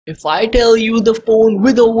If I tell you the phone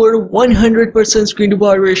with over 100% screen to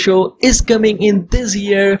body ratio is coming in this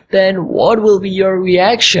year, then what will be your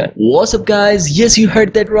reaction? What's up guys, yes you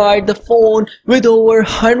heard that right, the phone with over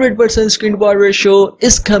 100% screen to body ratio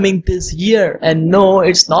is coming this year. And no,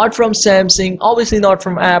 it's not from Samsung, obviously not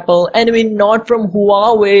from Apple, and even not from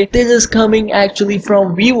Huawei. This is coming actually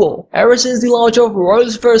from Vivo. Ever since the launch of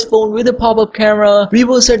world's first phone with a pop-up camera,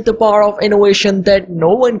 Vivo set the bar of innovation that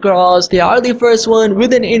no one crossed. They are the first one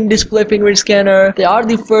with an in-display fingerprint scanner. They are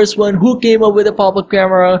the first one who came up with a pop-up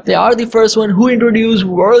camera. They are the first one who introduced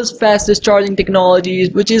world's fastest charging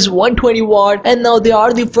technologies, which is 120 watt, and now they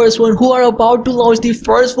are the first one who are about to launch the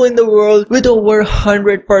first phone in the world with over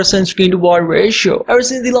 100% screen to body ratio. Ever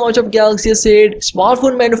since the launch of Galaxy S8,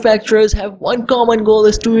 smartphone manufacturers have one common goal,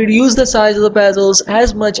 is to reduce the size of the bezels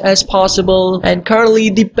as much as possible. And currently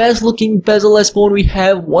the best looking bezel-less phone we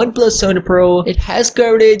have, OnePlus 7 Pro. It has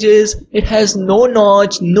curved edges, it has no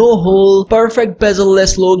notch, no hole, perfect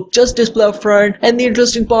bezel-less look, just display up front, and the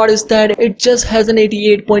interesting part is that it just has an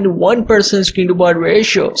 88.1% screen to body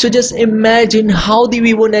ratio. So just imagine how the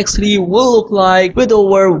Vivo Nex 3 will look like with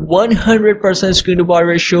over 100% screen to body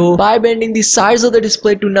ratio by bending the size of the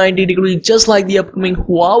display to 90 degrees, just like the upcoming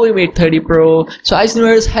Huawei Mate 30 Pro. So Ice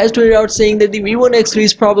has tweeted out saying that the Vivo Nex 3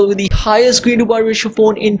 is probably the highest screen to body ratio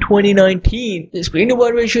phone in 2019. The screen to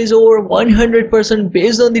body ratio is over 100%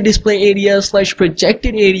 based on the display area /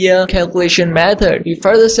 projected area calculation method. He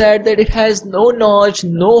further said that it has no notch,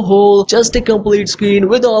 no hole, just a complete screen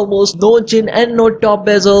with almost no chin and no top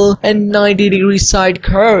bezel and 90 degree side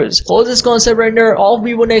curves. Closest concept render of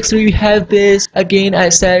Vivo Nex 3 we have this. Again I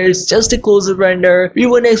said it's just a close-up render.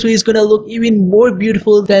 Vivo Nex 3 is gonna look even more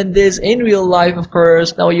beautiful than this in real life, of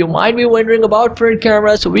course. Now you might be wondering about front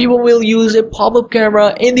camera. So Vivo will use a pop-up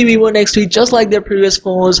camera in the Vivo Nex 3 just like their previous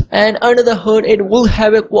phones, and under the hood it will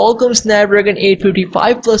have a Qualcomm Snapdragon 855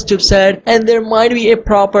 Plus chipset, and there might be a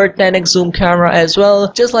proper 10x zoom camera as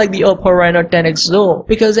well, just like the Oppo Reno 10x zoom,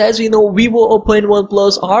 because as we know Vivo, Oppo and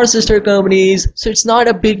OnePlus are sister companies, so it's not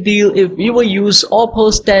a big deal if Vivo use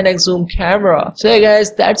Oppo's 10x zoom camera. So yeah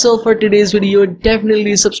guys, that's all for today's video.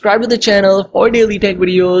 Definitely subscribe to the channel for daily tech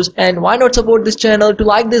videos, and why not support this channel to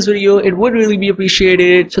like this video, it would really be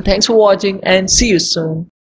appreciated. So thanks for watching and see you soon.